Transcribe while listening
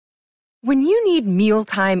When you need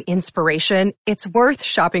mealtime inspiration, it's worth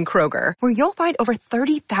shopping Kroger, where you'll find over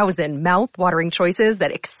 30,000 mouth-watering choices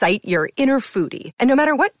that excite your inner foodie. And no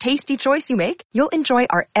matter what tasty choice you make, you'll enjoy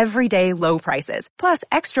our everyday low prices, plus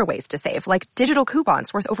extra ways to save, like digital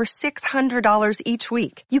coupons worth over $600 each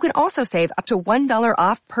week. You can also save up to $1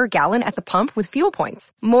 off per gallon at the pump with fuel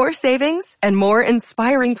points. More savings and more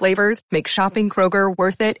inspiring flavors make shopping Kroger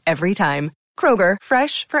worth it every time. Kroger,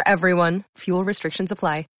 fresh for everyone. Fuel restrictions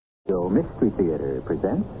apply. So Mystery Theater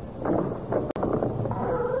presents...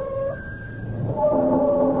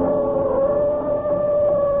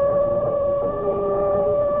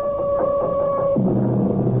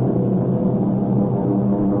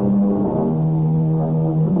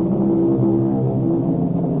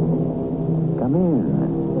 Come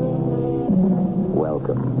in.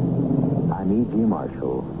 Welcome. I'm E.G.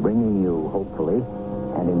 Marshall, bringing you, hopefully,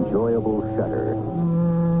 an enjoyable shudder.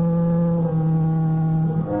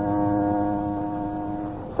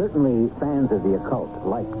 Certainly, fans of the occult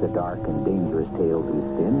like the dark and dangerous tales we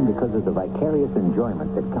spin because of the vicarious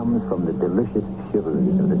enjoyment that comes from the delicious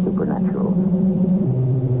shiveries of the supernatural.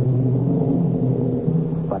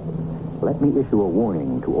 But let me issue a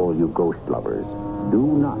warning to all you ghost lovers.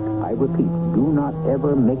 Do not, I repeat, do not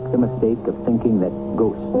ever make the mistake of thinking that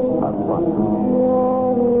ghosts are fun.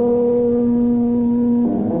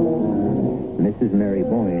 Mrs. Mary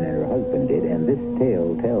Boyne and her husband did, and this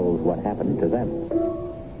tale tells what happened to them.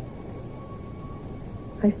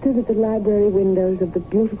 I stood at the library windows of the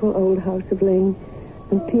beautiful old house of Lane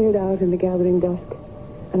and peered out in the gathering dusk.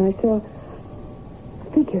 And I saw a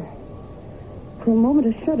figure. For a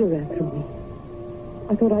moment, a shudder ran through me.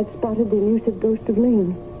 I thought I'd spotted the elusive ghost of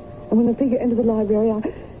Lane. And when the figure entered the library, I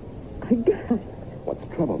gasped. What's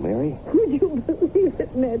the trouble, Mary? Would you believe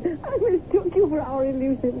it, Ned? I mistook you for our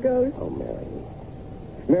elusive ghost. Oh, Mary.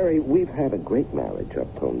 Mary, we've had a great marriage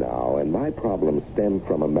up till now, and my problems stem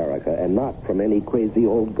from America and not from any crazy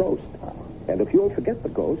old ghost. And if you'll forget the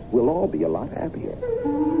ghost, we'll all be a lot happier.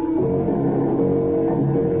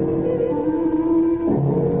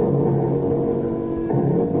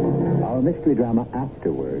 Our mystery drama,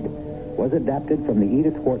 Afterward, was adapted from the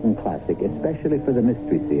Edith Wharton classic, especially for the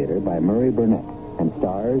Mystery Theater by Murray Burnett, and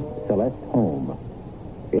stars Celeste Holm.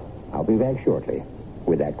 I'll be back shortly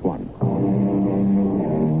with Act One.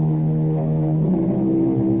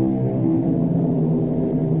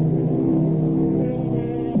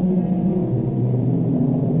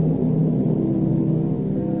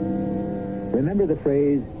 Remember the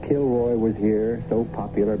phrase, Kilroy was here, so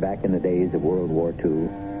popular back in the days of World War II?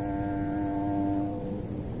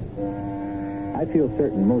 I feel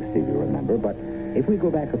certain most of you remember, but if we go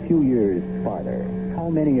back a few years farther, how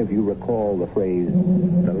many of you recall the phrase,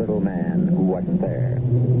 the little man who wasn't there?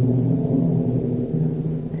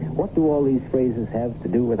 What do all these phrases have to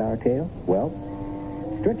do with our tale? Well,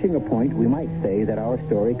 stretching a point, we might say that our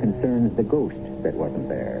story concerns the ghost that wasn't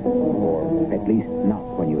there, or at least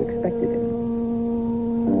not when you expected him.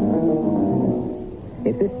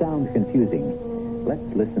 If this sounds confusing, let's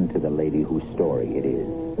listen to the lady whose story it is.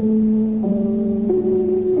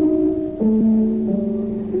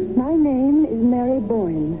 My name is Mary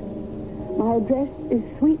Boyne. My address is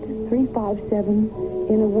Suite 357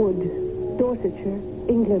 in a Wood, Dorsetshire,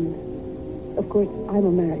 England. Of course, I'm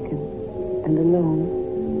American and alone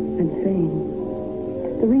and sane.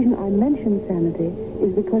 The reason I mention sanity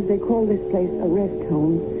is because they call this place a rest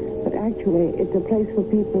home, but actually it's a place for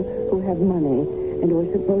people who have money and who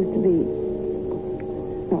are supposed to be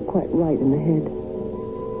not quite right in the head.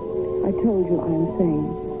 I told you I am sane,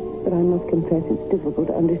 but I must confess it's difficult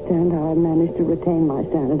to understand how I managed to retain my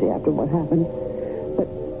sanity after what happened. But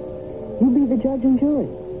you be the judge and jury.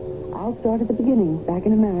 I'll start at the beginning, back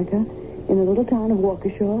in America, in the little town of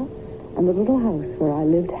Waukesha, and the little house where I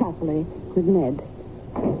lived happily with Ned.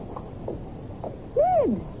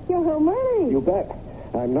 Ned, you're home early. You bet.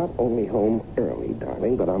 I'm not only home early,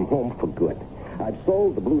 darling, but I'm home for good. I've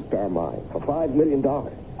sold the Blue Star Mine for $5 million. Oh.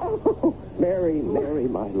 Mary,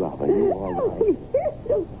 my love, are you all right? You're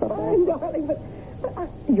so fine, darling, but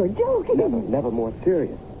you're joking. Never more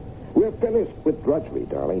serious. We're finished with drudgery,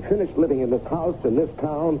 darling. Finished living in this house, in this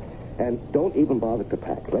town, and don't even bother to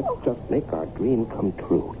pack. Let's just make our dream come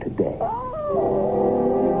true today.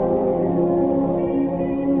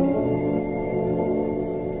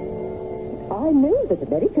 I know that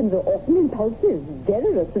Americans are often impulsive,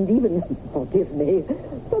 generous, and even, forgive me,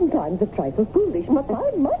 sometimes a trifle foolish. But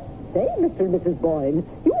I must say, Mr. and Mrs. Boyne,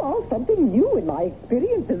 you are something new in my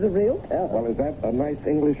experience as a realtor. Well, is that a nice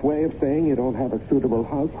English way of saying you don't have a suitable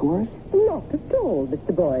house for us? Not at all,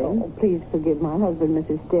 Mr. Boyne. Oh, please forgive my husband,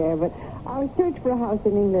 Mrs. Stair, but our search for a house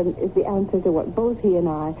in England is the answer to what both he and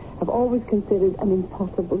I have always considered an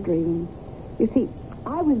impossible dream. You see,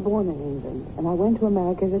 I was born in England, and I went to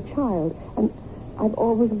America as a child, and I've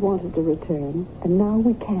always wanted to return, and now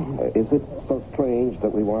we can. Is it so strange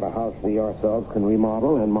that we want a house we ourselves can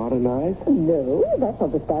remodel and modernize? No, that's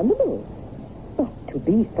understandable. But to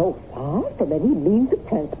be so far from any means of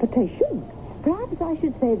transportation. Perhaps I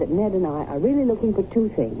should say that Ned and I are really looking for two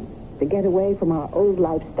things: to get away from our old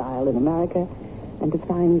lifestyle in America and to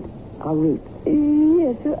find our roots.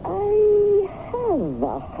 Yes, I have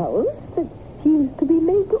a house that seems to be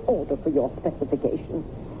made to order for your specifications.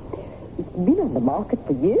 It's been on the market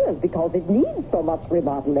for years because it needs so much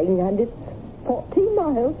remodeling, and it's 40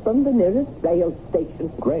 miles from the nearest rail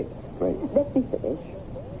station. Great. Let me finish.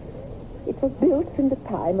 It was built in the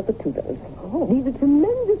time of the Tudors. Needs a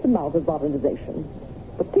tremendous amount of modernization,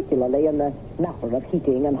 particularly in the matter of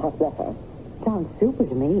heating and hot water. Sounds super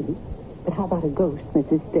to me. But how about a ghost,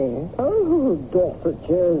 Mrs. Stair? Oh,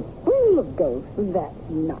 Dorsetshire, full of ghosts. That's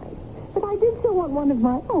nice. But I did so want one of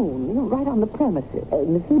my own, right on the premises.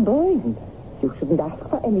 Mrs. Boyne, you shouldn't ask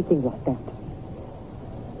for anything like that.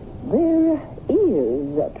 There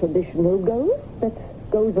is a traditional ghost that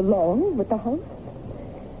goes along with the house.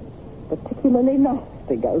 Particularly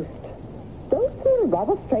nasty ghost. Ghosts are a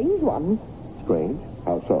rather strange one. Strange?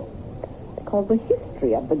 How so? Because the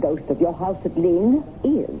history of the ghost of your house at Ling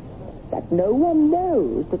is that no one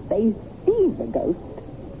knows that they've seen the ghost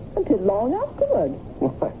until long afterward.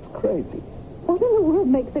 Well, that's crazy. What in the world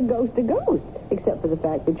makes a ghost, except for the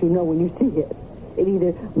fact that you know when you see it? It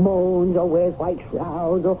either moans or wears white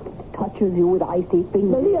shrouds or touches you with icy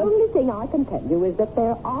fingers. Well, the only thing I can tell you is that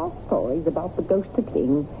there are stories about the ghost of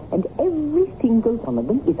Ling, and every single one of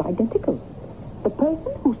them is identical. The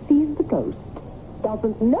person who sees the ghost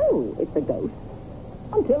doesn't know it's a ghost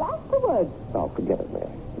until afterwards. Oh, forget it, Mary.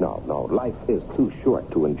 No. Life is too short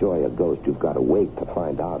to enjoy a ghost. You've got to wait to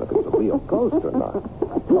find out if it's a real ghost or not.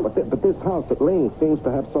 No, but this house at Ling seems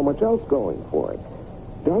to have so much else going for it.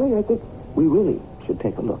 Darling, I think we really should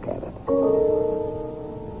take a look at it.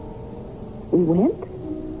 We went,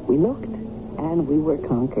 we looked, and we were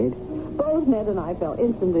conquered. Both Ned and I fell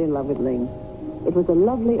instantly in love with Ling. It was a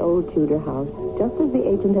lovely old Tudor house, just as the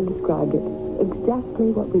agent had described it.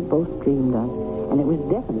 Exactly what we both dreamed of, and it was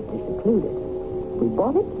definitely secluded. We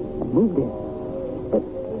bought it and moved in. But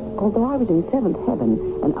although I was in seventh heaven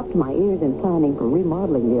and up to my ears in planning for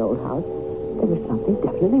remodeling the old house, there was something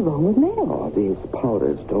definitely wrong with Ned. Oh, these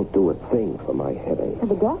powders don't do a thing for my headache.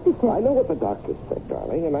 The doctor said... I know what the doctor said,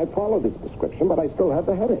 darling, and I followed his prescription, but I still have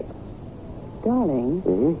the headache. Darling,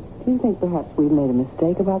 do you think perhaps we made a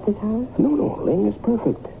mistake about this house? No, Ling is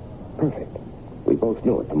perfect. Perfect. We both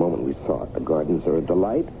knew it the moment we saw it. The gardens are a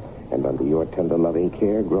delight, and under your tender, loving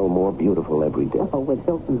care, grow more beautiful every day. Oh, with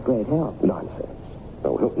Hilton's great help. Nonsense.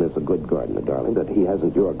 No, Hilton is a good gardener, darling, but he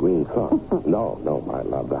hasn't your green thumb. No, my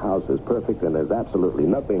love. The house is perfect, and there's absolutely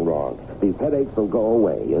nothing wrong. These headaches will go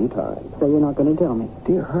away in time. So you're not going to tell me?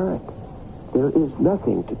 Dear heart, there is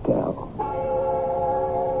nothing to tell.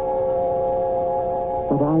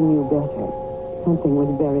 But I knew better. Something was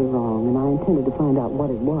very wrong, and I intended to find out what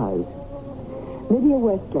it was. Lydia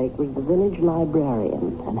Westlake was the village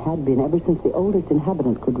librarian and had been ever since the oldest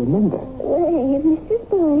inhabitant could remember. Well, Mrs.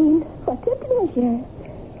 Boyne, what a pleasure.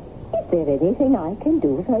 Is there anything I can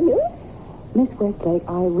do for you? Miss Westlake,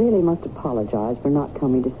 I really must apologize for not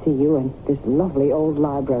coming to see you in this lovely old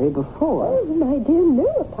library before. Oh, my dear,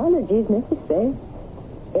 no apologies necessary.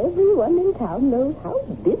 Everyone in town knows how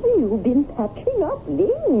busy you've been patching up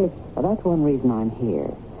Ling. Well, that's one reason I'm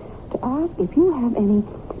here. To ask if you have any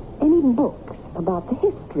books about the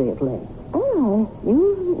history of Ling. Oh,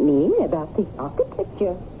 you mean about the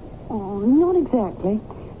architecture? Oh, not exactly.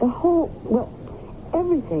 The whole,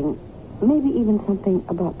 everything. Maybe even something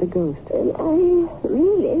about the ghost. I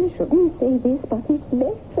really shouldn't say this, but it's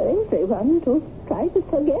best for everyone to try to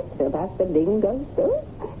forget about the Ling ghost. Oh,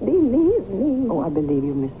 believe me. Oh, I believe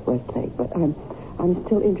you, Miss Westlake, but I'm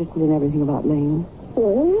still interested in everything about Ling.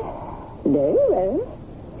 Well, very well.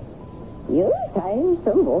 You'll find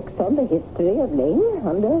some books on the history of Ling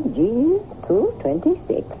under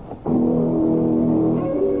G226.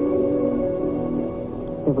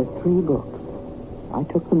 There were 3 books. I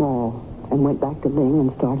took them all and went back to Ling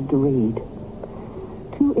and started to read.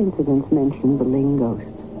 2 incidents mentioned the Ling ghost,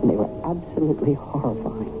 and they were absolutely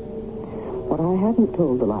horrifying. What I hadn't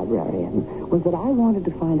told the librarian was that I wanted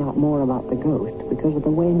to find out more about the ghost because of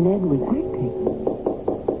the way Ned was acting.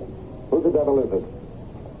 Who the devil is it?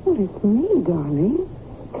 Well, it's me, darling.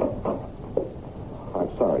 I'm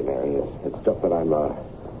sorry, Mary. It's just that I'm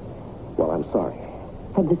sorry.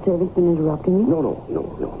 Had the servants been interrupting you? No.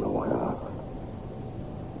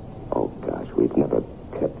 Oh, gosh, we've never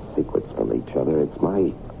kept secrets from each other. It's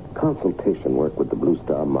my consultation work with the Blue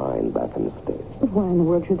Star Mine back in the States. But why in the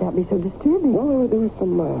world should that be so disturbing? Well, there were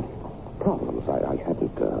some problems I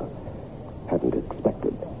hadn't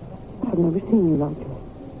expected. I've never seen you like this.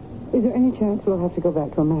 Is there any chance we'll have to go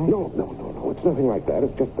back to America? No. It's nothing like that.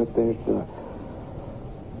 It's just that there's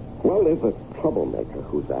a troublemaker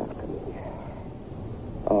who's after me.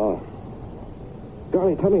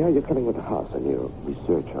 Darling, tell me how you're coming with the house and your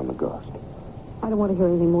research on the ghost. I don't want to hear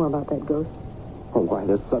anything more about that ghost. Oh, why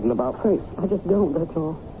this sudden about face? I just don't, that's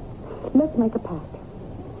all. Let's make a pact.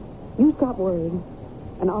 You stop worrying,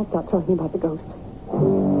 and I'll stop talking about the ghost.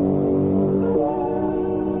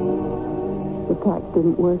 The pact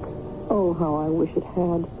didn't work. Oh, how I wish it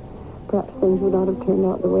had. Perhaps things would not have turned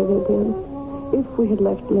out the way they did. If we had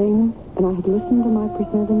left Lane, and I had listened to my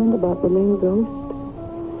presentiment about the Lane ghost,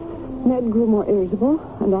 Ned grew more irritable,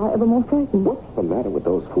 and I ever more frightened. What's the matter with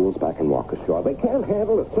those fools back in Waukesha? They can't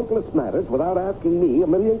handle the simplest matters without asking me a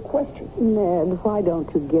million questions. Ned, why don't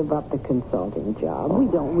you give up the consulting job? We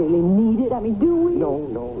don't really need it. I mean, do we? No,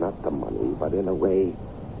 not the money, but in a way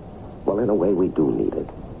we do need it.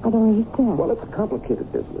 I don't understand. Well, it's a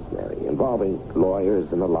complicated business, Mary, involving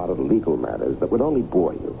lawyers and a lot of legal matters that would only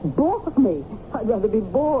bore you. Bore me? I'd rather be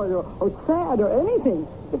bored or sad or anything.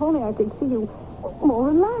 If only I could see you more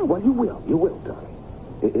relaxed. Well, you will, darling.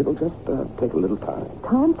 It'll just take a little time.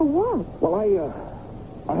 Time for what? Well,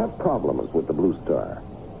 I have problems with the Blue Star.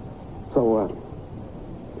 So,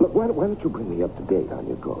 look, why don't you bring me up to date on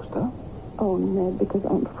your ghost, huh? Oh, Ned, because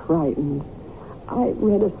I'm frightened. I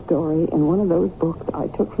read a story in one of those books I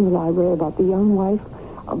took from the library about the young wife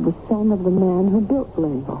of the son of the man who built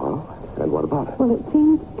Lane. Uh-huh. And what about it? Well, it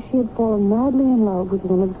seems she had fallen madly in love with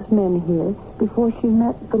one of the men here before she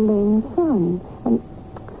met the Lane son. And,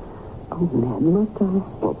 oh, Ned, must I?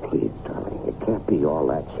 Oh, please, darling. It can't be all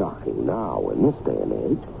that shocking now in this day and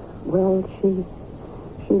age. Well, she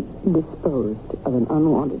disposed of an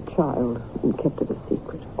unwanted child and kept it a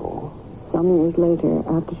secret. Oh? Some years later,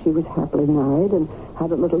 after she was happily married and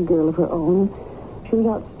had a little girl of her own, she was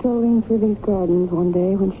out strolling through these gardens one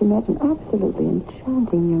day when she met an absolutely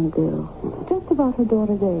enchanting young girl, just about her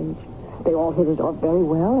daughter's age. They all hit it off very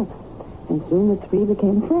well, and soon the three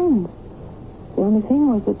became friends. The only thing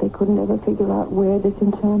was that they couldn't ever figure out where this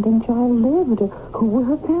enchanting child lived or who were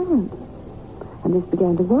her parents. And this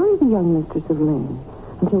began to worry the young mistress of Lane,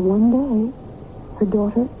 until one day her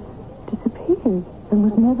daughter disappeared and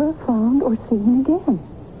was never found or seen again.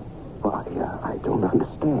 Well, I don't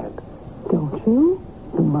understand. Don't you?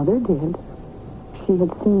 The mother did. She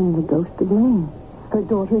had seen the ghost of Lane, her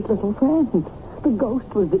daughter's little friend. The ghost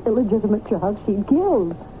was the illegitimate child she'd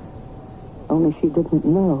killed. Only she didn't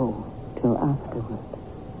know till afterward.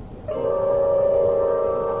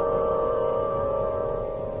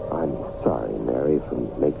 I'm sorry, Mary, for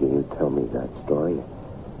making you tell me that story.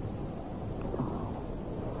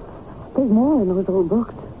 There's more in those old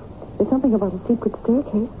books. There's something about a secret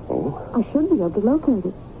staircase. Oh? I should be able to locate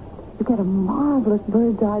it. You get a marvelous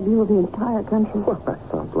bird's eye view of the entire country. Well, that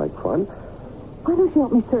sounds like fun. Why don't you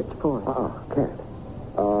help me search for it? Oh, can't.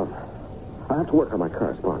 I have to work on my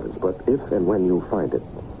correspondence, but if and when you find it,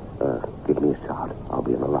 give me a shout. I'll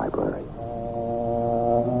be in the library.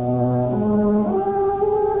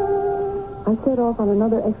 I set off on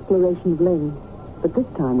another exploration of Lane, but this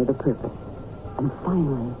time with a purpose. And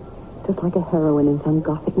finally, just like a heroine in some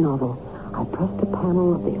Gothic novel, I pressed a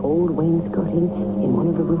panel of the old wainscoting in one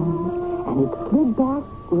of the rooms, and it slid back,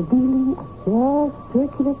 revealing a vast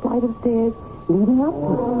circular flight of stairs leading up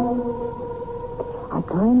to it. I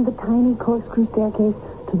climbed the tiny corkscrew staircase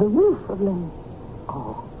to the roof of Lane.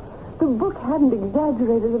 Oh, the book hadn't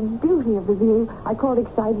exaggerated the beauty of the view. I called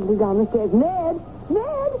excitedly down the stairs, Ned!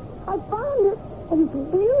 Ned! I found it, and it's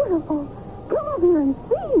beautiful. Come up here and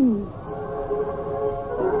see.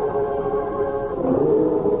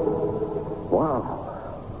 Wow.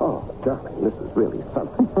 Oh, darling, this is really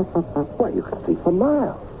something. Why, you can see for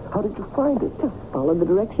miles. How did you find it? Just followed the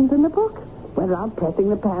directions in the book. Went around pressing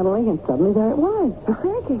the paneling, and suddenly there it was, the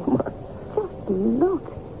staircase. Just look.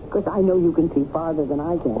 Of course, I know you can see farther than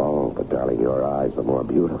I can. Oh, but darling, your eyes are more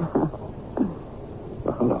beautiful.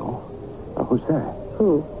 Hello. Who's that?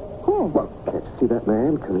 Who? Where? Well, can't you see that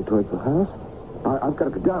man coming towards the house? I've got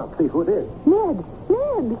to go down, see who it is. Ned!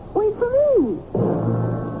 Ned! Wait for me!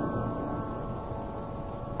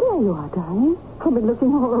 There you are, darling. I've been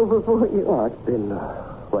looking all over for you. Oh, it's been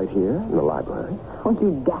Right here in the library. When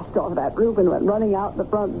you dashed off that roof and went running out the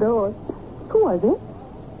front door. Who was it?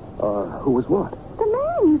 Who was what? The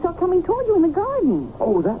man you saw coming toward you in the garden.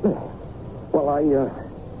 Oh, that man. Well,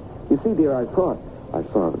 you see, dear, I saw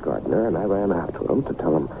the gardener, and I ran after him to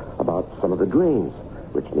tell him about some of the drains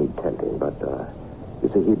which need tending, but, you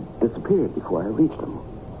see, he disappeared before I reached him.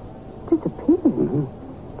 Disappeared? Mm-hmm.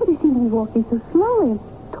 But he seemed to be walking so slowly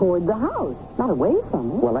toward the house, not away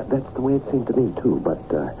from it. Well, that's the way it seemed to me, too, but,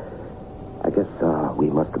 I guess, we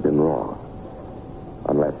must have been wrong.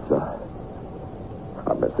 Unless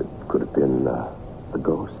it could have been, the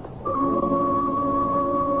ghost.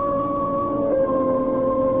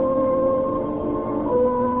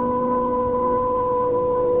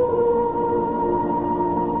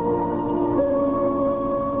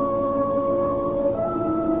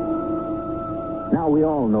 Now, we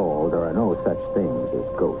all know there are no such things as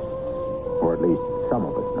ghosts, or at least some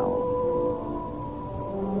of us know.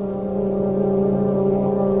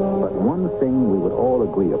 But one thing we would all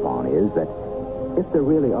agree upon is that if there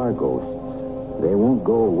really are ghosts, they won't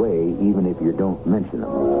go away even if you don't mention them.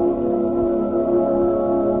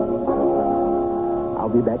 I'll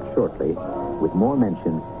be back shortly with more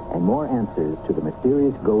mentions and more answers to the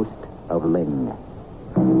mysterious ghost of Ling.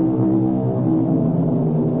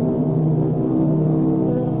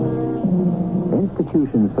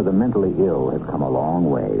 Institutions for the mentally ill have come a long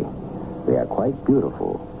way. They are quite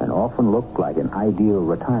beautiful and often look like an ideal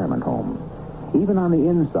retirement home, even on the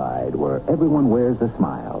inside where everyone wears a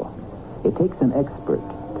smile. It takes an expert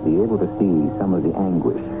to be able to see some of the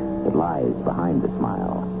anguish that lies behind the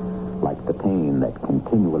smile, like the pain that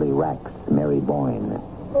continually racks Mary Boyne.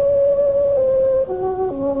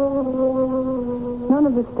 None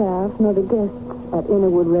of the staff, nor the guests at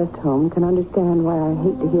Innerwood Rest Home can understand why I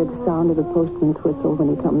hate to hear the sound of the postman's whistle when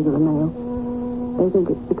he comes with the mail. They think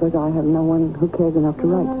it's because I have no one who cares enough to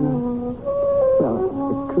write to me. Well,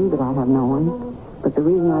 it's true that I have no one, but the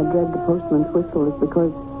reason I dread the postman's whistle is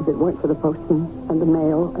because if it weren't for the postman and the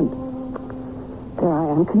mail and... There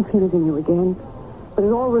I am, confusing you again. But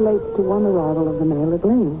it all relates to one arrival of the mail at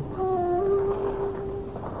Ling.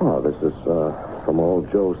 Oh, this is, from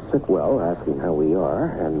old Joe Sitwell asking how we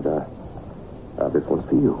are, and, this one's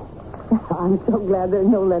for you. I'm so glad there are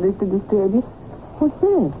no letters to disturb you. What's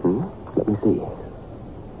this? Let me see.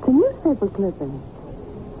 It's a newspaper clipping.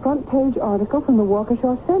 Front page article from the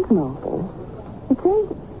Waukesha Sentinel. Oh? It says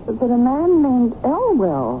that a man named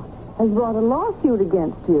Elwell has brought a lawsuit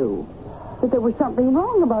against you. That there was something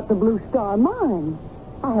wrong about the Blue Star mine.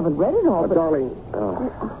 I haven't read it all, but... Darling,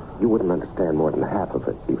 you wouldn't understand more than half of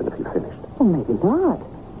it, even if you finished. Well, maybe not.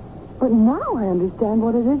 But now I understand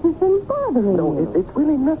what it is that's been bothering No, you. it's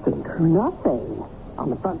really nothing, darling. Nothing. On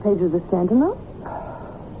the front page of the Sentinel?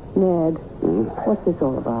 Ned, what's this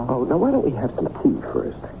all about? Oh, now why don't we have some tea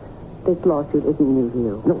first? This lawsuit isn't new to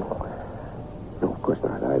you. No, of course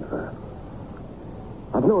not.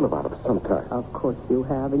 I've known about it for some time. Of course you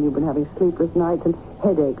have, and you've been having sleepless nights and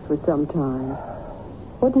headaches for some time.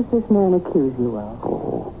 What does this man accuse you of?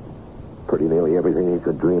 Oh, pretty nearly everything he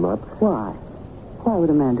could dream up. Why? Why would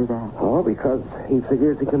a man do that? Oh, because he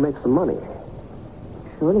figures he can make some money.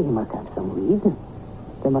 Surely he must have some reason.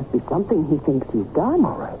 There must be something he thinks you've done.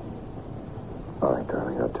 All right,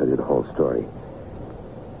 darling, I'll tell you the whole story.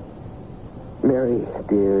 Mary,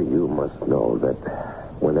 dear, you must know that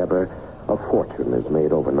whenever a fortune is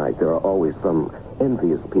made overnight, there are always some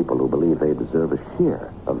envious people who believe they deserve a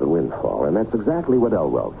share of the windfall, and that's exactly what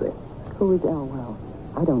Elwell thinks. Who is Elwell?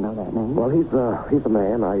 I don't know that name. Well, he's a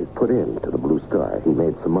man I put into the Blue Star. He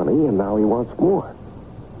made some money, and now he wants more.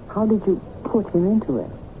 How did you put him into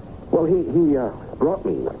it? Well, he brought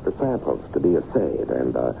me the samples to be assayed,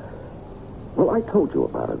 and, well, I told you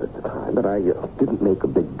about it at the time, but I didn't make a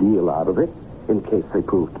big deal out of it in case they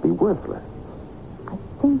proved to be worthless. I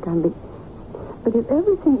think But if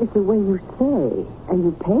everything is the way you say, and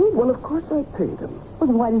you paid... Well, of course I paid him. Well,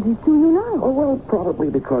 then why did he sue you now? Oh, well, probably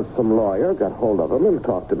because some lawyer got hold of him and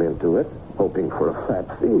talked him into it, hoping for a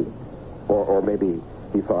fat fee. Or maybe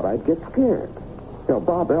he thought I'd get scared. You know,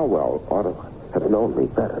 Bob Elwell ought to have known me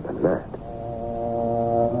better than that.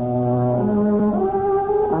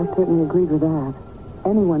 I certainly agreed with that.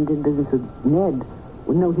 Anyone did business with Ned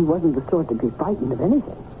would know he wasn't the sort to be frightened of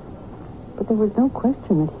anything. But there was no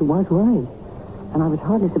question that he was worried. And I was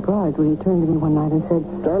hardly surprised when he turned to me one night and said...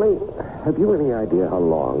 Darling, have you any idea how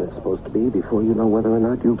long it's supposed to be before you know whether or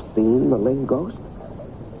not you've seen the Ling ghost?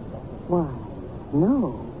 Why,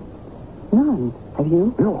 no. None. Have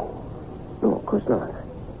you? No, of course not.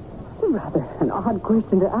 Rather an odd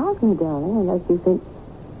question to ask me, darling, unless you think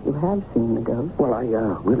you have seen the ghost. Well, I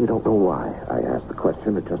really don't know why I asked the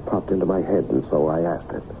question. It just popped into my head, and so I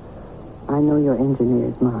asked it. I know your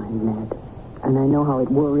engineer's mind, Ned. And I know how it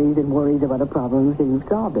worries and worries about a problem until you've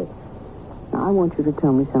solved it. Now, I want you to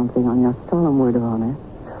tell me something on your solemn word of honor.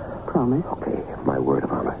 Promise. Okay, my word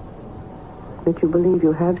of honor. That you believe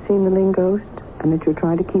you have seen the Ling ghost and that you're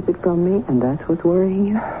trying to keep it from me, and that's what's worrying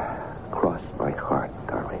you? Cross my heart,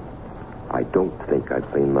 darling. I don't think I've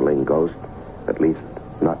seen the Ling ghost. At least,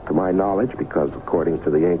 not to my knowledge, because according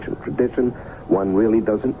to the ancient tradition, one really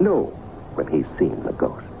doesn't know when he's seen the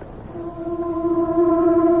ghost.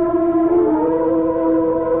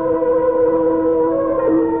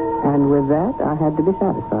 And with that, I had to be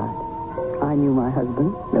satisfied. I knew my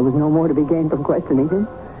husband. There was no more to be gained from questioning him.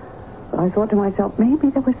 But I thought to myself, maybe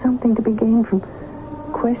there was something to be gained from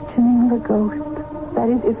questioning the ghost. That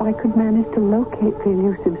is, if I could manage to locate the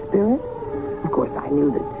elusive spirit. Of course, I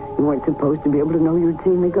knew that you weren't supposed to be able to know you'd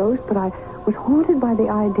seen the ghost, but I was haunted by the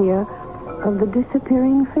idea of the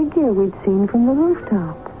disappearing figure we'd seen from the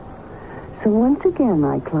rooftop. So once again,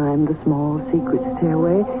 I climbed the small secret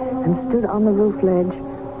stairway and stood on the roof ledge.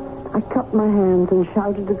 I cupped my hands and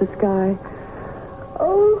shouted to the sky,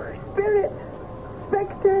 "Oh, spirit,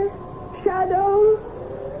 specter, shadow,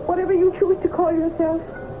 whatever you choose to call yourself,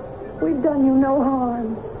 we've done you no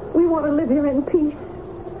harm. We want to live here in peace.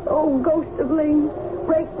 Oh, ghost of Ling,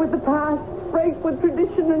 break with the past, break with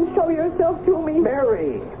tradition, and show yourself to me."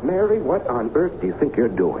 Mary, what on earth do you think you're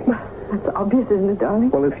doing? That's obvious, isn't it, darling?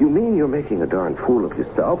 Well, if you mean you're making a darn fool of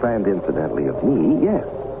yourself, and incidentally of me, yes.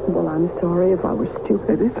 Well, I'm sorry if I was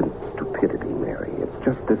stupid. It isn't stupidity, Mary. It's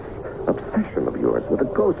just this obsession of yours with a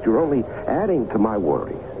ghost. You're only adding to my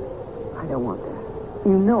worries. I don't want that.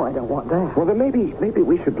 You know I don't want that. Well, then maybe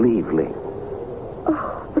we should leave, Ling.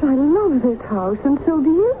 Oh, but I love this house, and so do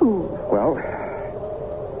you. Well,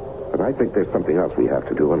 but I think there's something else we have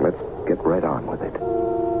to do, and let's get right on with it.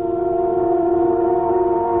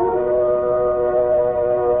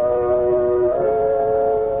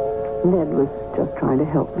 Ned was just trying to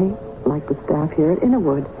help me, like the staff here at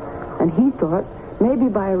Innerwood. And he thought maybe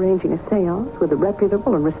by arranging a seance with a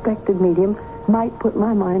reputable and respected medium might put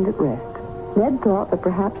my mind at rest. Ned thought that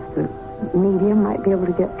perhaps the medium might be able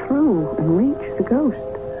to get through and reach the ghost.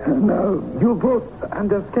 Now, you both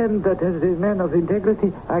understand that as a man of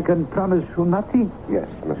integrity, I can promise you nothing. Yes,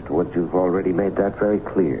 Mr. Wood, you've already made that very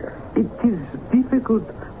clear. It is difficult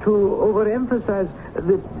to overemphasize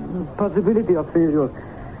the possibility of failure.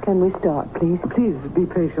 Can we start, please? Please be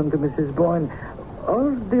patient, Mrs. Boyne. All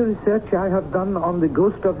the research I have done on the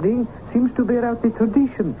ghost of Ling seems to bear out the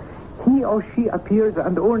tradition. He or she appears,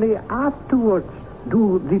 and only afterwards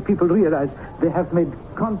do the people realize they have made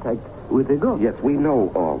contact with the ghost. Yes, we know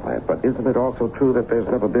all that, but isn't it also true that there's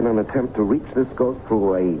never been an attempt to reach this ghost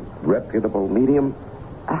through a reputable medium?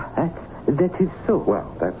 That is so.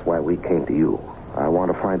 Well, that's why we came to you. I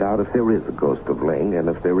want to find out if there is a ghost of Ling, and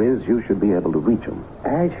if there is, you should be able to reach him.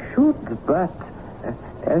 I should, but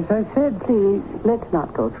as I said... Please, let's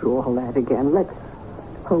not go through all that again. Let's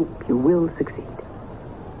hope you will succeed.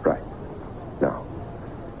 Right. Now,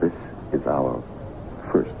 this is our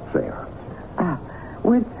first seance.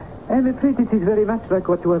 Well, I'm afraid it is very much like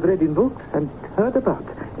what you have read in books and heard about.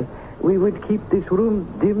 We would keep this room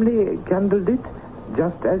dimly candlelit,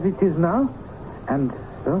 just as it is now. And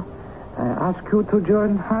so, I ask you to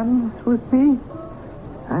join hands with me.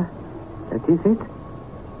 That is it.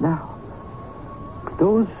 Now,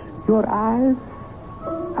 close your eyes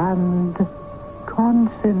and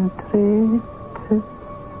concentrate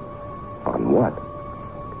On what?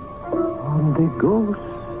 on the ghost.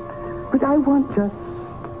 But I want just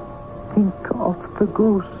think of the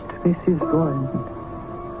ghost, Mrs. Boyne.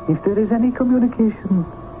 If there is any communication,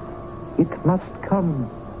 it must come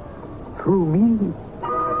through me.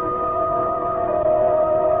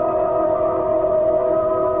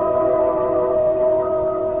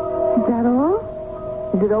 Is that all?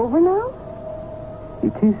 Is it over now?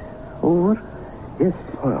 It is over. Yes.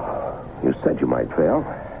 Well, you said you might fail.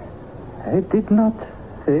 I did not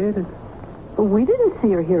fail. Well, we didn't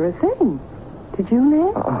see or hear a thing. Did you,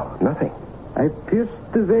 Ned? Oh, nothing. I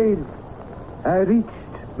pierced the veil. I reached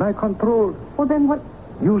my control. Well, then what?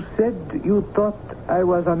 You said you thought I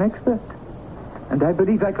was an expert. And I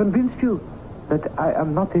believe I convinced you that I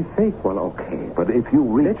am not a fake. Well, okay, but if you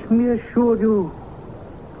reach... Let me assure you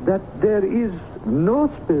that there is no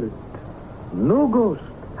spirit, no ghost,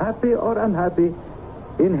 happy or unhappy,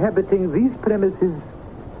 inhabiting these premises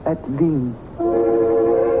at Ling.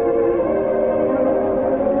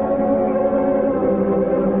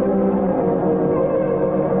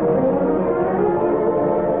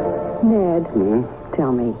 Ned,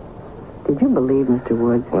 tell me, Did you believe Mr.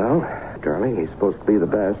 Woods? Well, darling, he's supposed to be the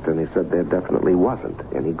best, and he said there definitely wasn't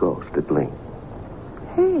any ghost at Bling.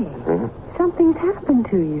 Hey, something's happened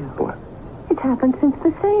to you. What? It's happened since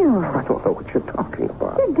the seance. I don't know what you're talking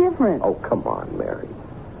about. You're different. Oh, come on, Mary.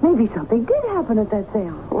 Maybe something did happen at that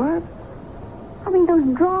seance. What? I mean,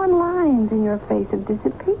 those drawn lines in your face have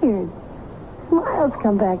disappeared. Smiles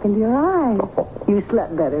come back into your eyes. Oh. You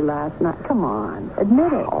slept better last night. Come on,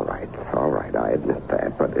 admit it. All right, I admit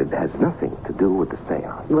that, but it has nothing to do with the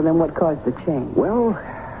seance. Well, then what caused the change? Well,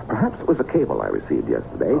 perhaps it was a cable I received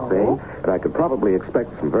yesterday saying that I could probably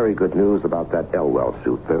expect some very good news about that Elwell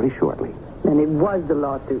suit very shortly. Then it was the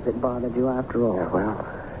lawsuit that bothered you after all. Yeah, well,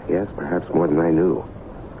 yes, perhaps more than I knew.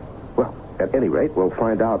 Well, at any rate, we'll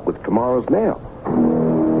find out with tomorrow's mail.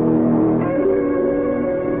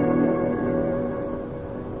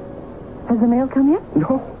 Has the mail come yet?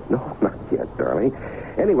 No, not yet, darling.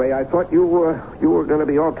 Anyway, I thought you were going to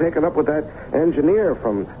be all taken up with that engineer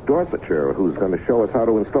from Dorsetshire who's going to show us how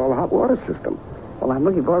to install a hot water system. Well, I'm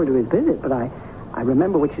looking forward to his visit, but I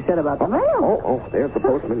remember what you said about the mail. Oh, there's the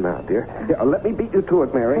postman now, dear. Here, let me beat you to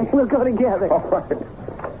it, Mary. We'll go together. All right.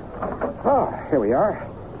 Oh, here we are.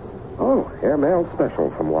 Oh, airmail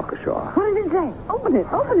special from Waukesha. What does it say? Open it.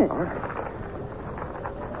 All right.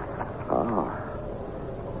 Ah,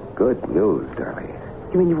 good news, darling.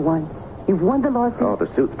 You mean you've won? You've won the lawsuit? Oh, the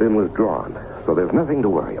suit's been withdrawn, so there's nothing to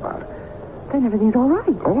worry about. Then everything's all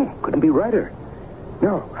right. Oh, couldn't be righter.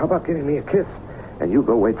 Now, how about giving me a kiss? And you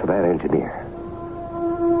go wait for that engineer.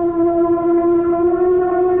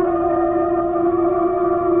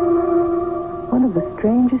 One of the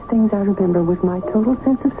strangest things I remember was my total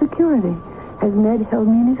sense of security as Ned held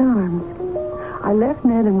me in his arms. I left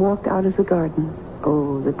Ned and walked out of the garden.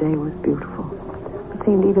 Oh, the day was beautiful. It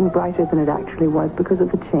seemed even brighter than it actually was because of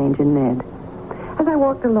the change in Ned. As I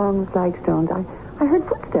walked along the flagstones, I heard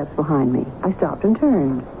footsteps behind me. I stopped and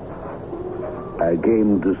turned. I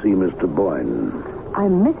came to see Mr. Boyne.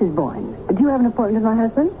 I'm Mrs. Boyne. Do you have an appointment with my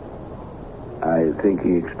husband? I think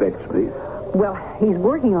he expects me. Well, he's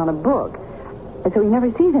working on a book, and so he never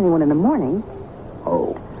sees anyone in the morning.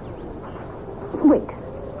 Oh. Wait.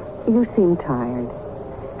 You seem tired.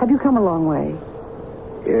 Have you come a long way?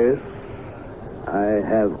 Yes, I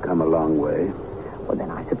have come a long way. Well, then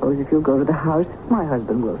I suppose if you'll go to the house, my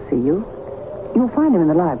husband will see you. You'll find him in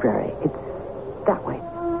the library. It's that way.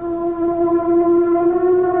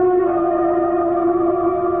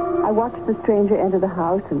 I watched the stranger enter the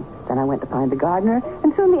house, and then I went to find the gardener,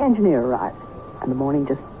 and soon the engineer arrived. And the morning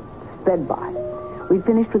just sped by. We'd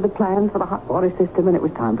finished with the plans for the hot water system, and it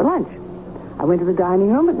was time for lunch. I went to the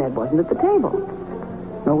dining room, but Ned wasn't at the table.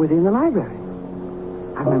 Nor was he in the library.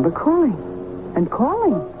 I remember calling, and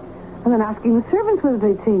then asking the servants whether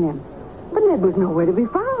they'd seen him. But Ned was nowhere to be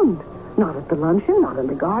found. Not at the luncheon, not in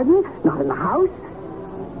the garden, not in the house.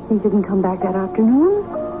 He didn't come back that afternoon,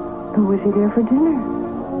 nor was he there for dinner.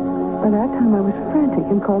 By that time, I was frantic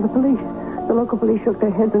and called the police. The local police shook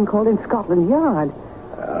their heads and called in Scotland Yard.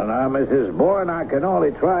 Now, Mrs. Bourne, I can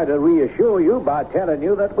only try to reassure you by telling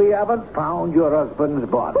you that we haven't found your husband's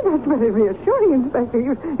body. Well, that's very reassuring, Inspector.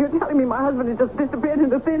 You're telling me my husband has just disappeared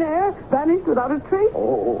into thin air, vanished without a trace?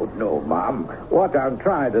 Oh, no, Ma'am. What I'm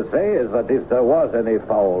trying to say is that if there was any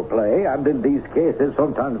foul play, and in these cases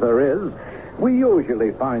sometimes there is, we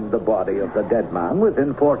usually find the body of the dead man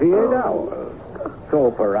within 48 hours.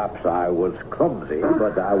 So perhaps I was clumsy,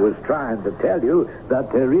 but I was trying to tell you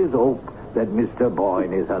that there is hope that Mr.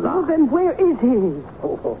 Boyne is alive. Well, then where is he?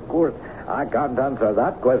 Oh, of course, I can't answer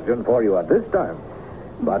that question for you at this time.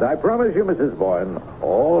 But I promise you, Mrs. Boyne,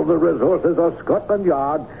 all the resources of Scotland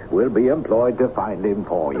Yard will be employed to find him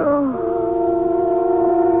for you.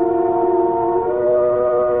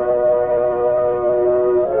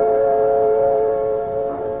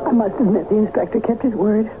 I must admit the inspector kept his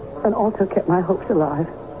word and also kept my hopes alive.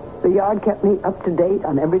 The yard kept me up to date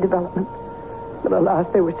on every development. But alas,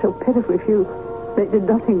 they were so pitifully few. They did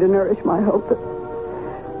nothing to nourish my hope that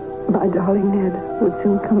my darling Ned would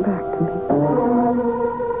soon come back to me.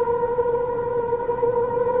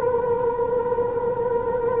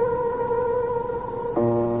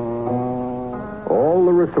 All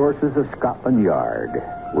the resources of Scotland Yard,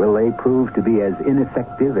 will they prove to be as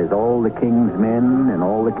ineffective as all the king's men and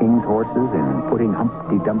all the king's horses in putting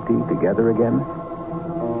Humpty Dumpty together again?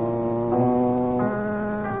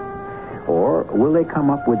 Or will they come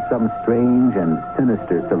up with some strange and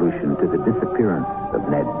sinister solution to the disappearance of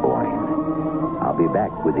Ned Boyne? I'll be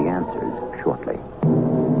back with the answers shortly.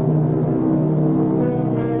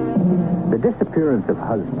 The disappearance of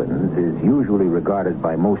husbands is usually regarded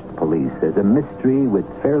by most police as a mystery with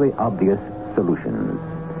fairly obvious solutions.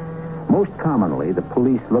 Most commonly, the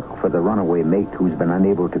police look for the runaway mate who's been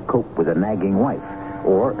unable to cope with a nagging wife,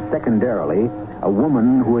 or, secondarily, a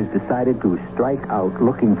woman who has decided to strike out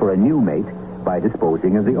looking for a new mate by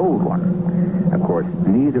disposing of the old one. Of course,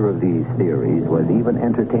 neither of these theories was even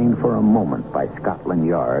entertained for a moment by Scotland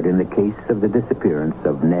Yard in the case of the disappearance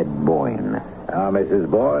of Ned Boyne. Now,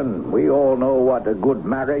 Mrs. Boyne, we all know what a good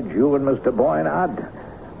marriage you and Mr. Boyne had,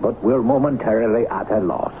 but we're momentarily at a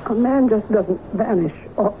loss. A man just doesn't vanish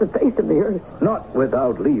off the face of the earth. Not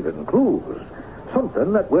without leaving clues.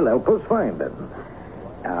 Something that will help us find him.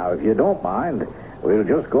 Now, if you don't mind, we'll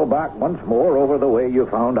just go back once more over the way you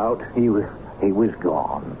found out he was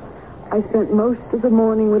gone. I spent most of the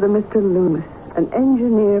morning with a Mr. Loomis, an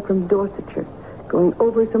engineer from Dorsetshire, going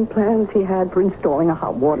over some plans he had for installing a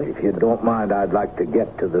hot water. If you don't mind, I'd like to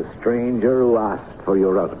get to the stranger who asked for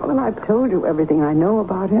your husband. Well, I've told you everything I know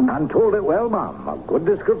about him. And told it well, Ma'am. A good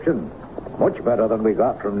description. Much better than we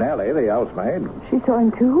got from Nellie, the housemaid. She saw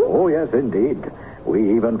him, too? Oh, yes, indeed.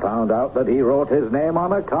 We even found out that he wrote his name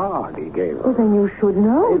on a card he gave her. Well, then you should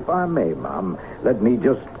know. If I may, Ma'am, let me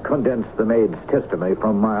just condense the maid's testimony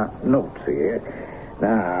from my notes here.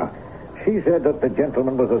 Now, she said that the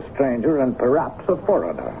gentleman was a stranger and perhaps a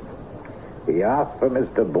foreigner. He asked for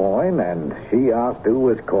Mr. Boyne, and she asked who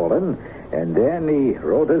was calling, and then he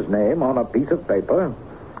wrote his name on a piece of paper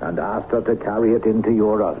and asked her to carry it into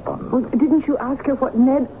your husband. Well, didn't you ask her what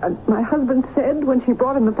Ned, my husband, said when she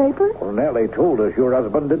brought him the paper? Well, Nellie told us your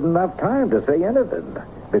husband didn't have time to say anything,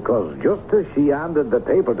 because just as she handed the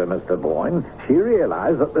paper to Mr. Boyne, she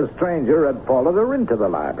realized that the stranger had followed her into the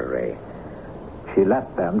library. She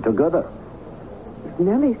left them together.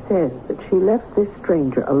 Nellie says that she left this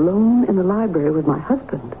stranger alone in the library with my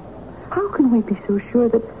husband. How can we be so sure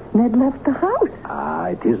that Ned left the house?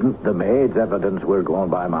 It isn't the maid's evidence we're going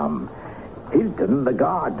by, Ma'am. Hilton, the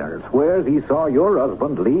gardener, swears he saw your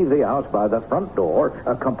husband leave the house by the front door,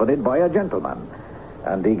 accompanied by a gentleman.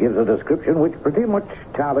 And he gives a description which pretty much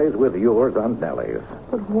tallies with yours and Nellie's.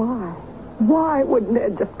 But why? Why would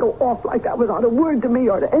Ned just go off like that without a word to me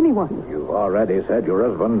or to anyone? You've already said your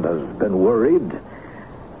husband has been worried.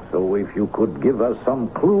 So if you could give us some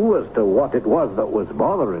clue as to what it was that was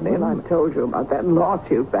bothering him. Well, I told you about that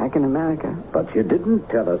lawsuit back in America. But you didn't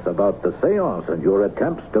tell us about the seance and your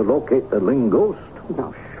attempts to locate the Ling ghost.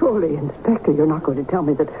 Now, surely, Inspector, you're not going to tell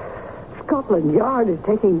me that Scotland Yard is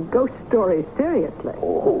taking ghost stories seriously.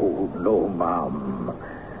 Oh, no, Ma'am.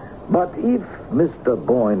 But if Mr.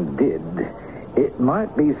 Boyne did, it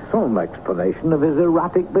might be some explanation of his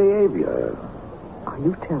erratic behavior. Are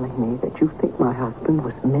you telling me that you think my husband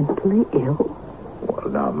was mentally ill? Well,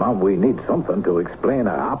 now, Ma'am, we need something to explain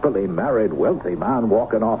a happily married, wealthy man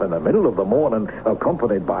walking off in the middle of the morning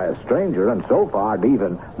accompanied by a stranger, and so far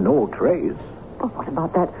leaving no trace. But what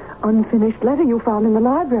about that unfinished letter you found in the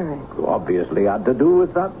library? Obviously had to do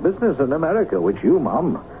with that business in America, which you,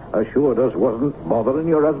 Ma'am, assured us wasn't bothering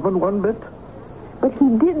your husband one bit. But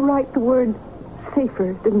he did write the word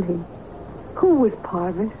safer, didn't he? Who was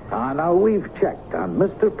Parvis? Now, we've checked, and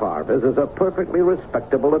Mr. Parvis is a perfectly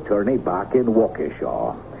respectable attorney back in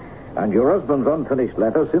Waukesha. And your husband's unfinished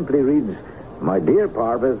letter simply reads, "My dear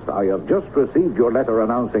Parvis, I have just received your letter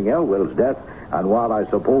announcing Elwell's death, and while I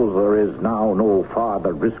suppose there is now no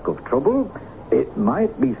farther risk of trouble, it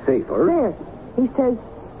might be safer..." There. He says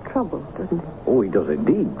trouble, doesn't he? Oh, he does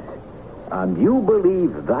indeed. And you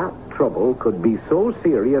believe that trouble could be so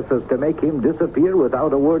serious as to make him disappear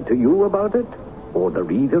without a word to you about it? Or the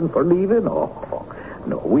reason for leaving? Oh,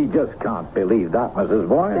 no, we just can't believe that, Mrs.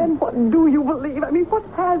 Boyne. Then what do you believe? I mean, what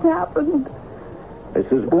has happened?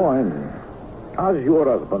 Mrs. Boyne, has your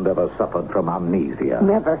husband ever suffered from amnesia?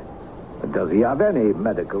 Never. Does he have any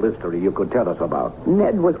medical history you could tell us about?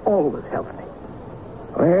 Ned was always healthy.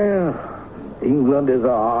 Well, England is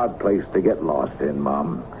a hard place to get lost in,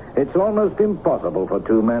 Mom. It's almost impossible for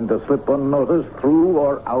two men to slip unnoticed through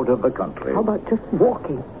or out of the country. How about just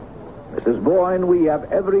walking? Mrs. Boyne, we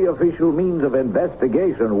have every official means of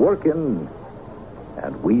investigation working,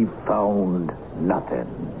 and we've found nothing.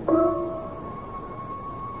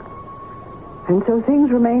 And so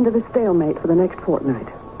things remained at a stalemate for the next fortnight,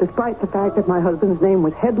 despite the fact that my husband's name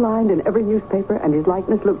was headlined in every newspaper and his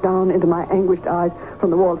likeness looked down into my anguished eyes from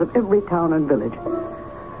the walls of every town and village.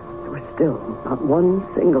 There was still not one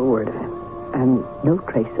single word of him, and no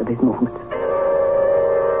trace of his movements.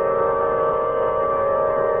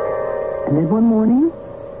 And then one morning,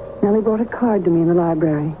 Nellie brought a card to me in the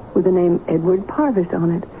library with the name Edward Parvis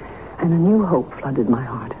on it, and a new hope flooded my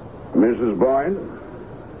heart. Mrs. Boyne?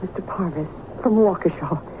 Mr. Parvis, from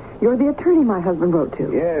Waukesha. You're the attorney my husband wrote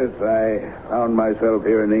to. Yes, I found myself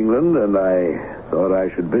here in England, and I thought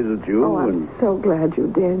I should visit you. Oh, I'm so glad you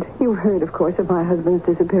did. You heard, of course, of my husband's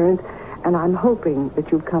disappearance, and I'm hoping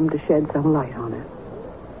that you've come to shed some light on it.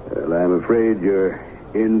 Well, I'm afraid you're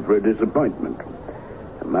in for a disappointment.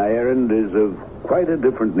 My errand is of quite a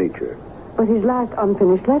different nature. But his last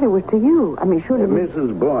unfinished letter was to you. I mean, surely...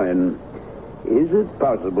 Mrs. Boyne, is it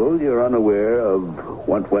possible you're unaware of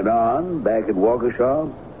what went on back at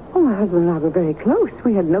Waukesha? Oh, my husband and I were very close.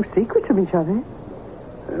 We had no secrets from each other.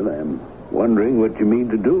 Well, I'm wondering what you mean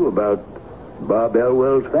to do about Bob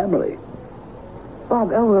Elwell's family.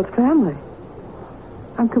 Bob Elwell's family?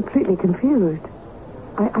 I'm completely confused.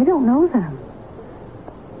 I don't know them.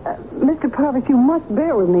 Mr. Purvis, you must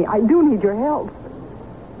bear with me. I do need your help.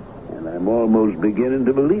 And I'm almost beginning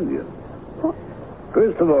to believe you. What?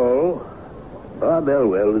 First of all, Bob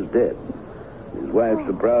Elwell is dead. His wife's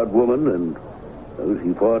a proud woman, and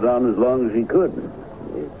she fought on as long as she could.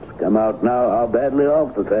 It's come out now how badly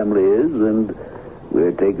off the family is, and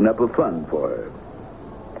we're taking up a fund for her.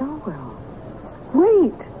 Elwell?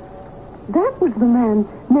 Wait. That was the man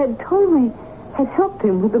Ned told me had helped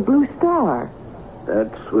him with the Blue Star.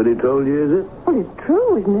 That's what he told you, is it? Well, it's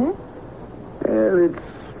true, isn't it? Well,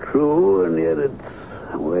 it's true, and yet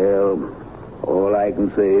well, all I can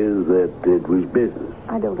say is that it was business.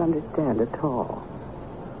 I don't understand at all.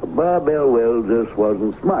 Bob Elwell just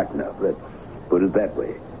wasn't smart enough, let's put it that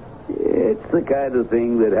way. It's the kind of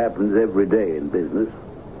thing that happens every day in business.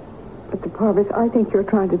 Mr. Purvis, I think you're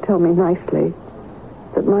trying to tell me nicely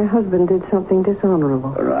that my husband did something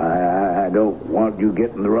dishonorable. I don't want you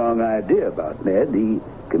getting the wrong idea about Ned. He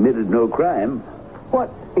committed no crime.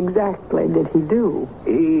 What exactly did he do?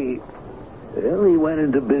 He went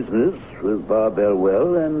into business with Bob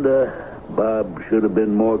Elwell, and Bob should have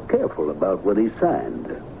been more careful about what he signed.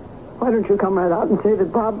 Why don't you come right out and say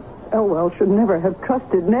that Bob Elwell should never have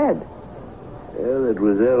trusted Ned? Well, it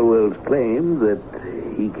was Elwell's claim that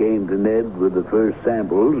he came to Ned with the first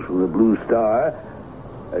samples from the Blue Star.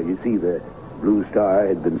 You see, the Blue Star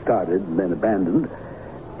had been started and then abandoned.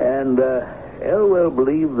 And Elwell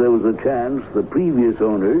believed there was a chance the previous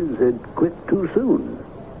owners had quit too soon.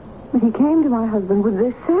 But he came to my husband with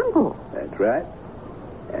this sample. That's right.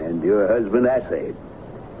 And your husband assayed.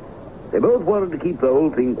 They both wanted to keep the whole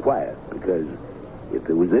thing quiet because if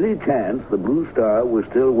there was any chance the Blue Star was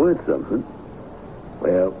still worth something,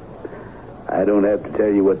 well, I don't have to tell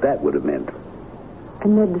you what that would have meant.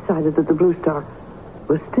 And Ned decided that the Blue Star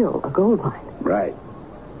was still a gold mine. Right.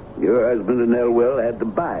 Your husband and Elwell had to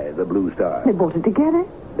buy the Blue Star. They bought it together?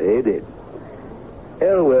 They did.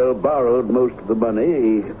 Elwell borrowed most of the money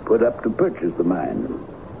he put up to purchase the mine.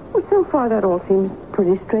 Well, so far that all seems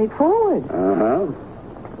pretty straightforward. Uh-huh.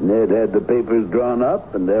 Ned had the papers drawn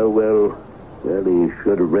up, and Elwell, well, he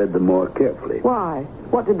should have read them more carefully. Why?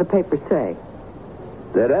 What did the papers say?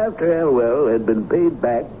 That after Elwell had been paid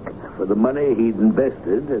back for the money he'd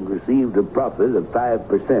invested and received a profit of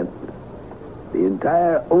 5%, the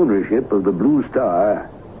entire ownership of the Blue Star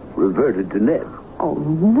reverted to Ned. Oh,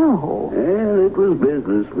 no. Well, it was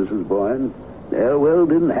business, Mrs. Boyne. Elwell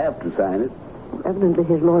didn't have to sign it. Evidently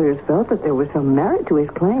his lawyers felt that there was some merit to his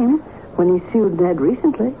claim when he sued Ned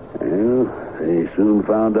recently. Well, they soon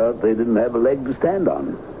found out they didn't have a leg to stand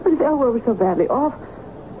on. But if Elwell was so badly off,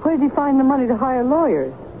 where did he find the money to hire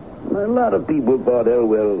lawyers? A lot of people thought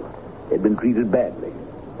Elwell had been treated badly,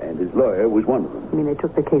 and his lawyer was one of them. You mean they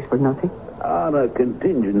took the case for nothing? On a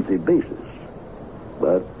contingency basis.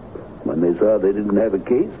 But when they saw they didn't have a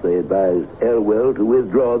case, they advised Elwell to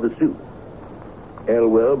withdraw the suit.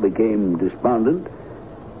 Elwell became despondent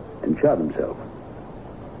and shot himself.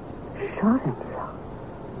 Shot himself?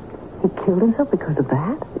 He killed himself because of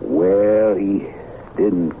that? Well, he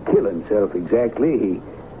didn't kill himself exactly. He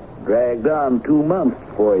dragged on 2 months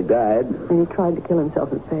before he died. And he tried to kill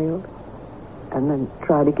himself and failed? And then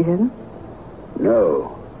tried again?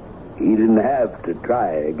 No. He didn't have to try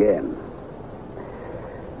again.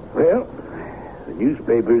 Well, the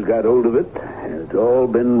newspapers got hold of it, and it's all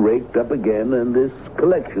been raked up again, and this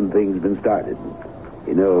collection thing's been started.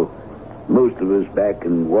 You know, most of us back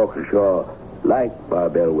in Waukesha like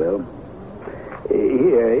Bob Elwell.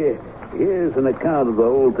 Here's an account of the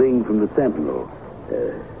whole thing from the Sentinel.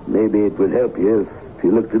 Maybe it would help you if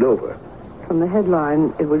you looked it over. From the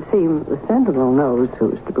headline, it would seem the Sentinel knows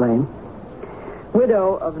who's to blame.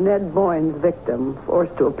 Widow of Ned Boyne's victim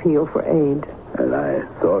forced to appeal for aid. And I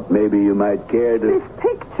thought maybe you might care to... This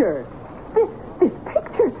picture! This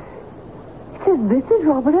picture! It says this is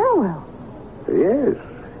Robert Elwell. Yes,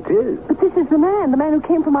 it is. But this is the man who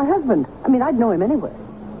came for my husband. I mean, I'd know him anyway.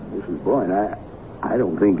 Mrs. Boyne, I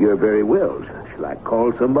don't think you're very well. Shall I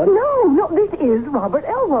call somebody? No, this is Robert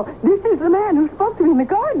Elwell. This is the man who spoke to me in the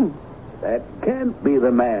garden. That can't be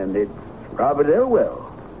the man. It's Robert Elwell.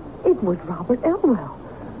 It was Robert Elwell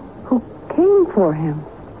who came for him.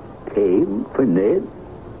 Came for Ned?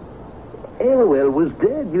 Elwell was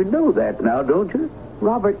dead. You know that now, don't you?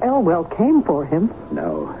 Robert Elwell came for him.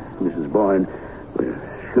 No, Mrs. Boyne. Well,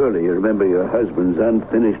 surely you remember your husband's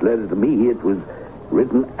unfinished letter to me. It was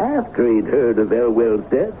written after he'd heard of Elwell's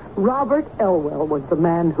death. Robert Elwell was the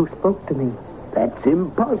man who spoke to me. That's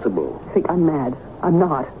impossible. You think I'm mad? I'm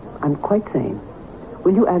not. I'm quite sane.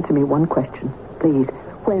 Will you answer me one question, please?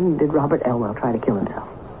 When did Robert Elwell try to kill himself?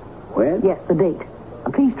 When? Yes, the date.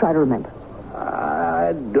 Please try to remember.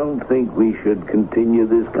 I don't think we should continue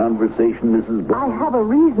this conversation, Mrs. Boyne. I have a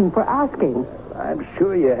reason for asking. I'm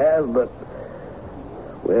sure you have, but...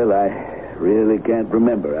 Well, I really can't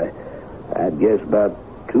remember. I'd guess about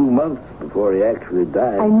 2 months before he actually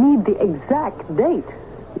died. I need the exact date.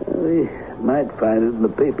 We might find it in the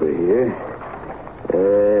paper here.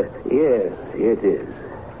 Yes, here it is.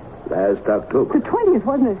 Last October. The 20th,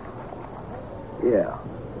 wasn't it? Yeah,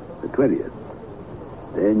 the 20th.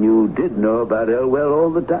 Then you did know about Elwell all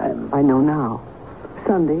the time. I know now.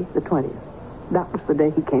 Sunday, the 20th. That was the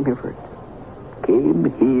day he came here first. Came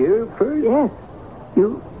here first? Yes.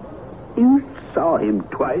 You saw him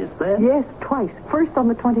twice then? Yes, twice. First on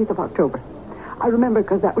the 20th of October. I remember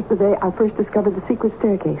because that was the day I first discovered the secret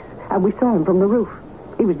staircase. And we saw him from the roof.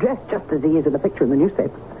 He was dressed just as he is in the picture in the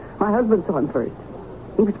newspaper. My husband saw him first.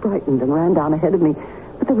 He was frightened and ran down ahead of me.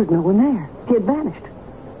 But there was no one there. He had vanished.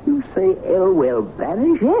 You say Elwell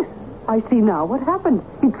vanished? Yes. I see now what happened.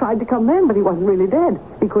 He tried to come then, but he wasn't really dead.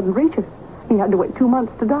 He couldn't reach us. He had to wait 2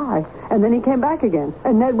 months to die. And then he came back again.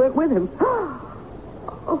 And Ned went with him.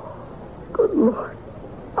 Oh, good Lord.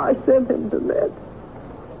 I sent him to Ned.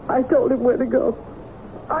 I told him where to go.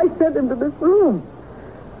 I sent him to this room.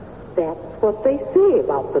 That's what they say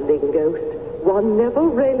about the Ling ghost. One never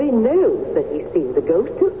really knows that he's seen the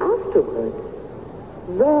ghost till afterwards.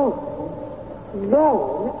 Long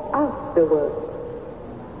afterwards.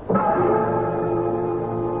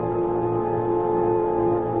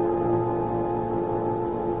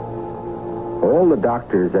 All the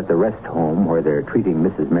doctors at the rest home where they're treating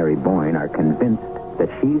Mrs. Mary Boyne are convinced that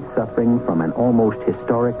she's suffering from an almost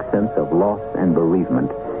historic sense of loss and bereavement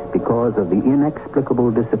because of the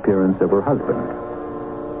inexplicable disappearance of her husband.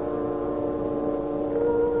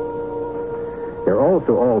 They're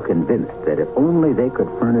also all convinced that if only they could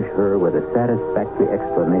furnish her with a satisfactory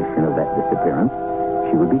explanation of that disappearance,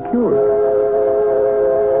 she would be cured.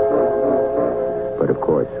 But of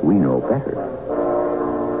course, we know better.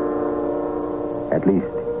 At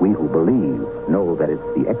least, we who believe know that it's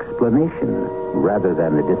the explanation rather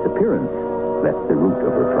than the disappearance that's the root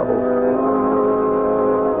of her trouble.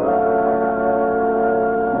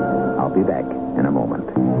 I'll be back in a moment.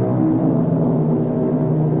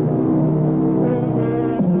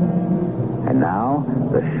 And now,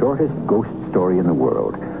 the shortest ghost story in the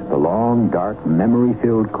world. The long, dark,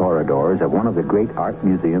 memory-filled corridors of one of the great art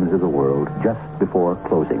museums of the world just before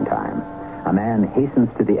closing time. A man hastens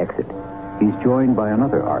to the exit. He's joined by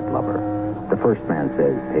another art lover. The first man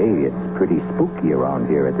says, "Hey, it's pretty spooky around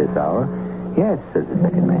here at this hour." "Yes," says the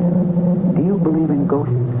second man. "Do you believe in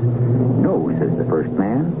ghosts?" "No," says the first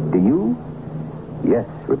man. "Do you?" "Yes,"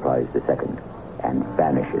 replies the second, and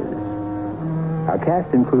vanishes. Our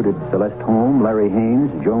cast included Celeste Holm, Larry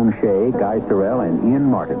Haynes, Joan Shea, Guy Sorrell, and Ian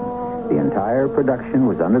Martin. The entire production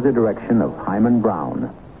was under the direction of Hyman Brown.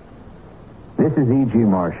 This is E.G.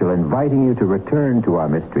 Marshall inviting you to return to our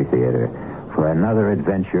Mystery Theater for another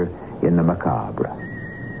adventure in the macabre.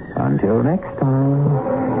 Until next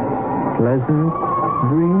time, pleasant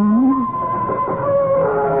dreams.